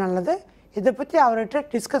பண்ணிக்கிறது நல்லது. இதை பற்றி அவர்கிட்ட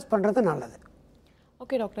டிஸ்கஸ் பண்ணுறது நல்லது.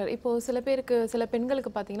 ஓகே டாக்டர், இப்போது சில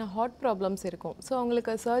பெண்களுக்கு பார்த்தீங்கன்னா ஹார்ட் ப்ராப்ளம்ஸ் இருக்கும். ஸோ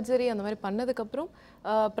அவங்களுக்கு சர்ஜரி அந்த மாதிரி பண்ணதுக்கப்புறம்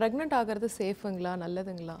ப்ரெக்னென்ட் ஆகிறது சேஃபுங்களா,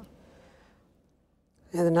 நல்லதுங்களா?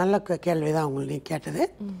 இது நல்ல கேள்வி தான் உங்களுக்கு நீங்கள் கேட்டது.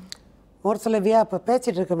 ஒரு சில இப்போ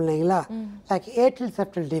பேசிகிட்டு இருக்கோம் இல்லைங்களா, like atrial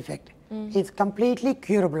சப்டில் defect it's completely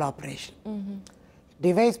curable operation.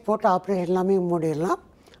 Device போட்டு ஆப்ரேஷன் எல்லாமே மூடிடலாம்,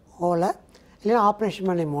 ஹோலை இல்லைன்னா ஆப்ரேஷன்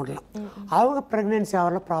பண்ணி மூடலாம். அவங்க ப்ரெக்னென்சி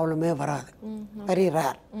ஆகிற ப்ராப்ளமே வராது, வெரி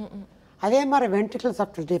ரேர். அதே மாதிரி வென்ட்ரிக்கிள்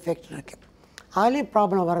சப்டில் டிஃபெக்ட் இருக்குது, அதுலேயும்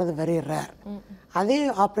ப்ராப்ளம் வர்றது வெரி ரேர்.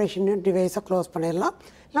 அதையும் ஆப்ரேஷன் டிவைஸை க்ளோஸ் பண்ணிடலாம்,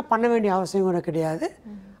 இல்லை பண்ண வேண்டிய அவசியம் கூட கிடையாது.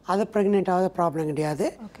 அது ப்ரெக்னென்ட் ஆகாத ப்ராப்ளம் கிடையாது.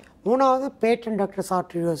 3வது பேட்டன் டாக்டர்ஸ்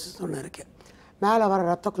ஆர்டரியோசிஸ் ஒன்று இருக்குது. மேலே வர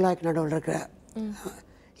ரத்த குழாய்க்கு நடுவில் இருக்கிற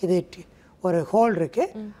இது ஒரு ஹோல்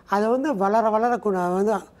இருக்குது. அதை வந்து வளர வளர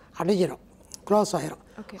வந்து அடைஞ்சிடும், க்ளோஸ் ஆகிரும்.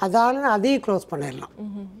 அதையும் க்ளோஸ் பண்ணிடலாம்.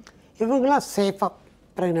 இவங்களாம் சேஃபாக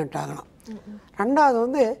ப்ரெக்னென்ட் ஆகலாம். 2வது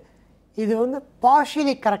வந்து இது வந்து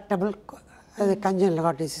பார்ஷியலி கரெக்டபிள் அது கன்ஜெனிட்டல்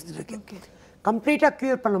ஹார்ட் டிசீஸ் இருக்குது. கம்ப்ளீட்டாக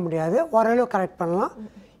க்யூர் பண்ண முடியாது, ஓரளவு கரெக்ட் பண்ணலாம்.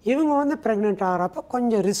 இவங்க வந்து ப்ரெக்னென்ட் ஆகிறப்ப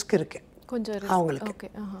கொஞ்சம் ரிஸ்க் இருக்குது அவங்களுக்கு.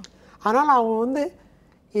 அதனால் அவங்க வந்து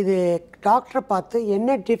இது டாக்டரை பார்த்து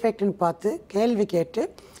என்ன டிஃபெக்ட்னு பார்த்து கேள்வி கேட்டு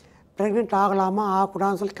ப்ரெக்னென்ட் ஆகலாமா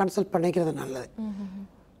ஆகக்கூடாதுன்னு சொல்லி கன்சல்ட் பண்ணிக்கிறது நல்லது.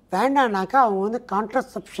 வேண்டானாக்கா அவங்க வந்து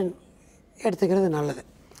கான்ட்ரசெப்ஷன் எடுத்துக்கிறது நல்லது.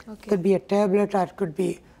 Could be a tablet or it could be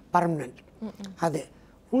permanent. அது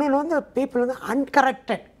இன்னொன்று வந்து பீப்புள் வந்து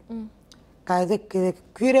அன்கரெக்டட் இது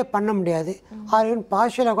க்யூரே பண்ண முடியாது, ஆர் ஈவன்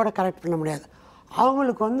பார்ஷியலாக கூட கரெக்ட் பண்ண முடியாது.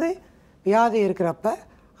 அவங்களுக்கு வந்து வியாதி இருக்கிறப்ப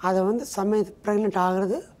அதை வந்து ப்ரெக்னென்ட்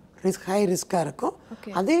ஆகிறது ஹை ரிஸ்க்காக இருக்கும்.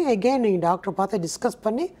 அதையும் எகெயின் நீங்கள் டாக்டரை பார்த்து டிஸ்கஸ்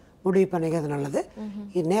பண்ணி முடிவு பண்ணிக்கிறது நல்லது.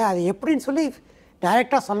 அது எப்படின்னு சொல்லி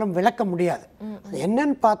டைரெக்டாக விளக்க முடியாது, அது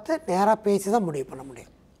என்னன்னு பார்த்து நேராக பேசி தான் முடிவு பண்ண முடியும்.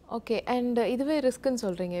 ஓகே, அண்ட் இதுவே ரிஸ்க்குன்னு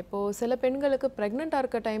சொல்கிறீங்க. இப்போது சில பெண்களுக்கு ப்ரெக்னெண்ட்டாக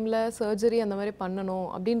இருக்க டைமில் சர்ஜரி அந்த மாதிரி பண்ணணும்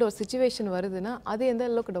அப்படின்ற ஒரு சுச்சுவேஷன் வருதுன்னா அது எந்த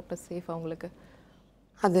அளவுக்கு டாக்டர் சேஃப் அவங்களுக்கு?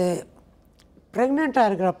 அது ப்ரெக்னெண்ட்டாக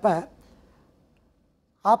இருக்கிறப்ப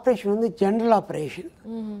ஆப்ரேஷன் வந்து ஜென்ரல் ஆப்ரேஷன்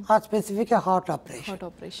ஆர் ஸ்பெசிஃபிக்காக heart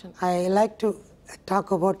operation. I like to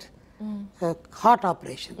talk about heart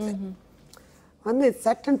operation. வந்து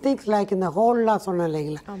certain things like இந்த ஹோல்லாம் சொன்னேன்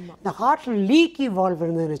இல்லைங்களா, இந்த ஹார்ட்டில் லீக்கி வால்வ்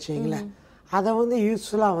இருந்ததுன்னு வச்சுங்களேன், அதை வந்து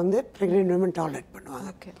யூஸ்ஃபுல்லாக வந்து ப்ரெக்னென்ட் விமன் டாலரேட்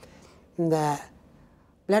பண்ணுவாங்க. இந்த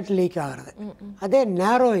பிளட் லீக் ஆகிறது. அதே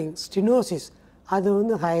நேரோயிங் ஸ்டினோசிஸ் அது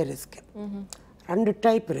வந்து ஹை ரிஸ்க். 2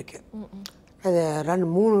 டைப் இருக்குது. அது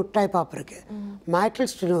 3 டைப் ஆப் இருக்குது. Mitral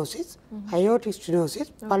stenosis, aortic stenosis,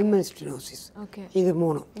 pulmonary stenosis. இது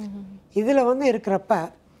 3. இதில் வந்து இருக்கிறப்ப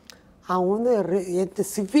அவங்க வந்து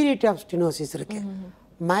சிவியரிட்டி ஆஃப் ஸ்டினோசிஸ் இருக்குது.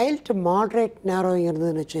 மைல்டு மாட்ரேட் நேரோயிங்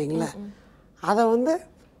இருந்ததுன்னு வச்சுங்களேன், அதை வந்து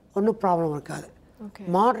ஒன்றும் ப்ராப்ளம் இருக்காது.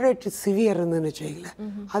 மாட்ரேட் சிவியர் இருந்ததுன்னு வச்சுங்களேன்,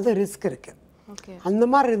 அது ரிஸ்க் இருக்குது. அந்த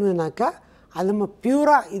மாதிரி இருந்ததுனாக்கா அது நம்ம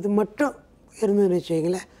பியூராக இது மட்டும் இருந்ததுன்னு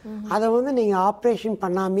வச்சுங்களேன், அதை வந்து நீங்கள் ஆப்ரேஷன்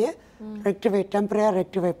பண்ணாமையே டெம்பரரியாக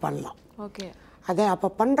ரெக்டிஃபை பண்ணலாம். அதே அப்போ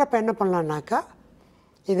பண்ணுறப்ப என்ன பண்ணலான்னாக்கா,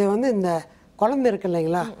 இது வந்து இந்த குழந்தை இருக்கு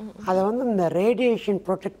இல்லைங்களா, அதை வந்து இந்த ரேடியேஷன்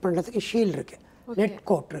ப்ரொடெக்ட் பண்ணுறதுக்கு ஷீல்டு இருக்குது, நெட்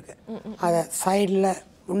கோட் இருக்குது. அதை சைடில்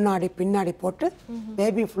முன்னாடி பின்னாடி போட்டு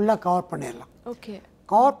பேபி ஃபுல்லாக கவர் பண்ணிடலாம்.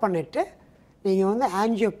 கவர் பண்ணிவிட்டு நீங்கள் வந்து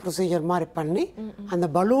ஆன்ஜியோ ப்ரொசீஜர் மாதிரி பண்ணி அந்த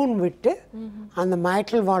பலூன் விட்டு அந்த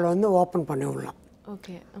மைட்ரல் வால் வந்து ஓப்பன் பண்ணி விடலாம்.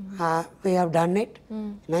 we have done it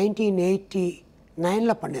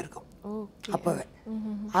 1989 பண்ணியிருக்கோம். அப்போவே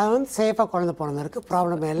அது வந்து சேஃபாக குழந்தை பிறந்திருக்கு,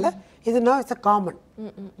 ப்ராப்ளமே இல்லை. இதுனா இட்ஸ் அ காமன்.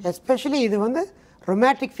 எஸ்பெஷலி இது வந்து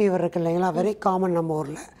ரொமேட்டிக் ஃபீவர் இருக்குது இல்லைங்களா, வெரி காமன் நம்ம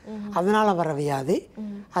ஊரில். அதனால் வர வியாதி.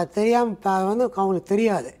 அது தெரியாமல் வந்து அவங்களுக்கு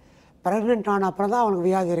தெரியாது. ப்ரெக்னென்ட் ஆன அப்புறம் தான் அவங்களுக்கு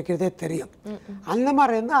வியாதி இருக்கிறதே தெரியும். அந்த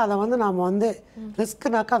மாதிரி இருந்தால் அதை வந்து நம்ம வந்து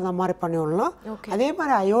ரிஸ்க்குனாக்கா அந்த மாதிரி பண்ணி விடலாம். அதே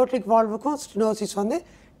மாதிரி அயோட்டிக் வால்வுக்கும் ஸ்டினோசிஸ் வந்து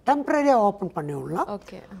டெம்பரரியாக ஓப்பன் பண்ணி விடலாம்.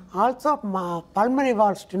 ஆல்சோ பல்மனரி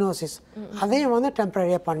வால் ஸ்டினோசிஸ் அதையும் வந்து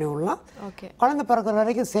டெம்பரரியாக பண்ணி விடலாம். குழந்தை பிறக்கிற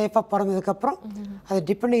வரைக்கும் சேஃபாக பிறந்ததுக்கப்புறம் அது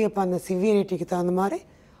டிபெண்டிங் இப்போ அந்த சிவியரிட்டிக்கு தகுந்த மாதிரி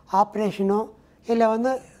ஆப்ரேஷனோ இல்லை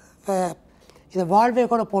வந்து இதை வால்வே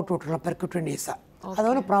கூட போட்டு விட்டுறலாம் பெர்குட்டனியஸாக. அது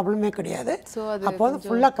ஒன்றும் ப்ராப்ளமே கிடையாது. அப்போ வந்து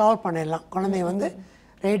ஃபுல்லாக கவர் பண்ணிடலாம். குழந்தைய வந்து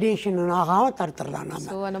ரேடியேஷன் ஆகாமல் தடுத்துடலாம்.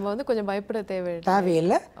 நம்ம வந்து கொஞ்சம் பயப்பட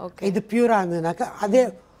தேவையில்லை. இது பியூராக இருந்ததுனாக்கா அது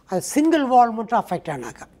சிங்கிள் வால் மட்டும் அஃபெக்ட்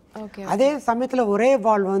ஆனாக்கா, அதே சமயத்தில் ஒரே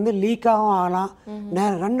வால் வந்து லீக்காகவும் ஆகலாம்.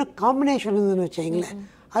 2 காம்பினேஷன் இருந்ததுன்னு வச்சிங்களேன்,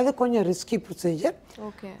 அது கொஞ்சம் ரிஸ்கி ப்ரொசீஜர்.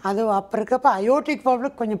 அது அப்போ இருக்கப்போ அயோட்டிக்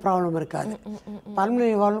வால்வுக்கு கொஞ்சம் ப்ராப்ளம் இருக்காது,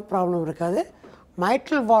 பல்மனரி வால்வு ப்ராப்ளம் இருக்காது,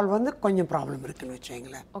 மைட்ரல் வால்வ் வந்து கொஞ்சம் ப்ராப்ளம் இருக்குன்னு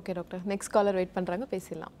வச்சுங்களேன். Okay doctor, next caller wait பண்ணுறாங்க,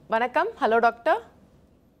 பேசிடலாம். வணக்கம். Hello doctor.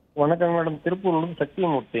 வணக்கம் மேடம், திருப்பூர்லேருந்து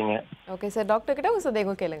சக்திமூர்த்திங்க. ஓகே சார், டாக்டர் கிட்ட உங்கள்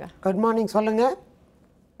சந்தேகம் கேளுங்க. குட் மார்னிங், சொல்லுங்கள்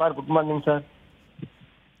சார். Good morning sir.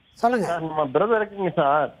 சொல்லுங்க சார், நம்ம பிரதர் இருக்குங்க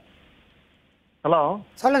சார். ஹலோ,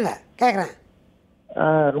 சொல்லுங்க, கேட்குறேன்.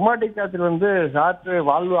 ருமாட்டிக் ஆசிட் வந்து ஹார்ட்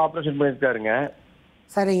வால்வு ஆப்ரேஷன் பண்ணியிருக்காருங்க.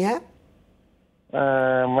 சரிங்க.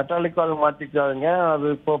 Metallic valve மாற்றிருக்காருங்க.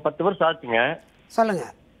 அது இப்போ 10 வருஷம் ஆச்சுங்க. சொல்லுங்க.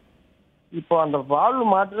 இப்போ அந்த வால்வு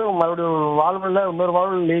மாற்று மறுபடியும் வால்வில் இன்னொரு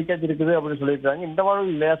வால்வு லீக்கேஜ் இருக்குது அப்படின்னு சொல்லியிருக்காங்க. இந்த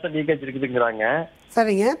வால்வு லேசாக லீக்கேஜ் இருக்குதுங்கிறாங்க.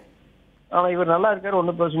 சரிங்க. ஆனால் இவர் நல்லா இருக்காரு,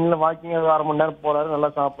 ஒன்றும் பிரச்சனை இல்லை. வாக்கிங் 1/2 மணி நேரம் போறாரு, நல்லா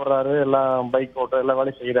சாப்பிட்றாரு, எல்லாம் பைக் ஓட்ட எல்லா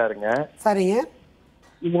வேலையும் செய்கிறாருங்க. சரிங்க.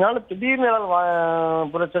 இதனால திடீர்னு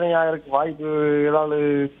ஏதாவது பிரச்சனையாக இருக்கு ஏதாவது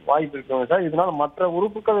வாய்ப்பு இருக்குங்க சார். இதனால மற்ற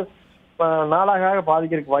உறுப்புகள் நாளாக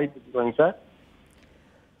பாதிக்கிறதுக்கு வாய்ப்பு இருக்குங்க சார்.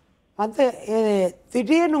 வந்து இது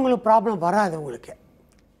திடீர்னு உங்களுக்கு ப்ராப்ளம் வராது, உங்களுக்கு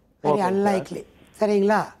வெரி அன்லைக்லி.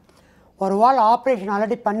 சரிங்களா. ஒரு வால் ஆப்ரேஷன்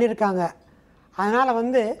ஆல்ரெடி பண்ணியிருக்காங்க, அதனால்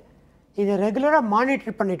வந்து இதை ரெகுலராக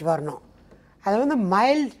மானிட்டர் பண்ணிட்டு வரணும். அது வந்து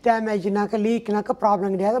மைல்டு டேமேஜ்னாக்கா லீக்னாக்கா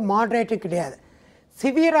ப்ராப்ளம் கிடையாது, மாட்ரேட்டும் கிடையாது.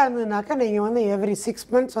 சிவியராக இருந்ததுனாக்கா நீங்கள் வந்து எவ்ரி 6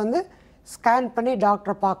 months வந்து ஸ்கேன் பண்ணி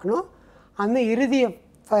டாக்டரை பார்க்கணும். அந்த இறுதிய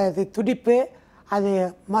துடிப்பு, அது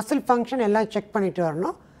மசில் ஃபங்க்ஷன் எல்லாம் செக் பண்ணிட்டு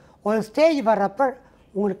வரணும். ஒரு ஸ்டேஜ் வர்றப்போ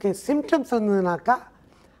உங்களுக்கு சிம்டம்ஸ் இருந்ததுனாக்கா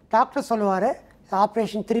டாக்டர் சொல்லுவார்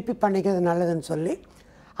ஆப்ரேஷன் திருப்பி பண்ணிக்கிறது நல்லதுன்னு சொல்லி.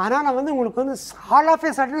 ஆனால் வந்து உங்களுக்கு வந்து ஆல் ஆஃப்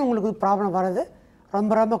ஏ சடன் உங்களுக்கு ப்ராப்ளம் வர்றது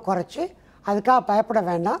ரொம்ப ரொம்ப குறைச்சி, அதுக்காக பயப்பட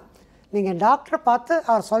வேண்டாம். நீங்கள் டாக்டரை பார்த்து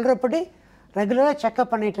அவர் சொல்கிறபடி ரெகுலராக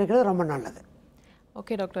செக்அப் பண்ணிகிட்டு இருக்கிறது ரொம்ப நல்லது.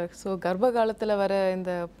 ஓகே டாக்டர், ஸோ கர்ப்ப காலத்தில் வர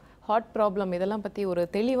இந்த ஹார்ட் ப்ராப்ளம் இதெல்லாம் பற்றி ஒரு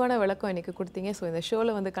தெளிவான விளக்கம் எனக்கு கொடுத்தீங்க. ஸோ இந்த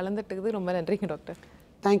ஷோவில் வந்து கலந்துட்டது ரொம்ப நன்றிங்க doctor.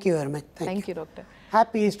 Thank you very much. Thank you doctor.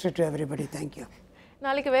 Happy Easter to everybody. Thank you.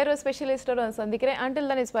 நாளைக்கு வேறு ஒரு ஸ்பெஷலிஸ்டோட சந்திக்கிறேன்.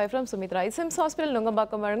 Until than is by from Sumitra. இஸ்எம்ஸ் hospital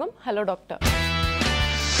Nungambakkam வழங்கும் ஹலோ டாக்டர்.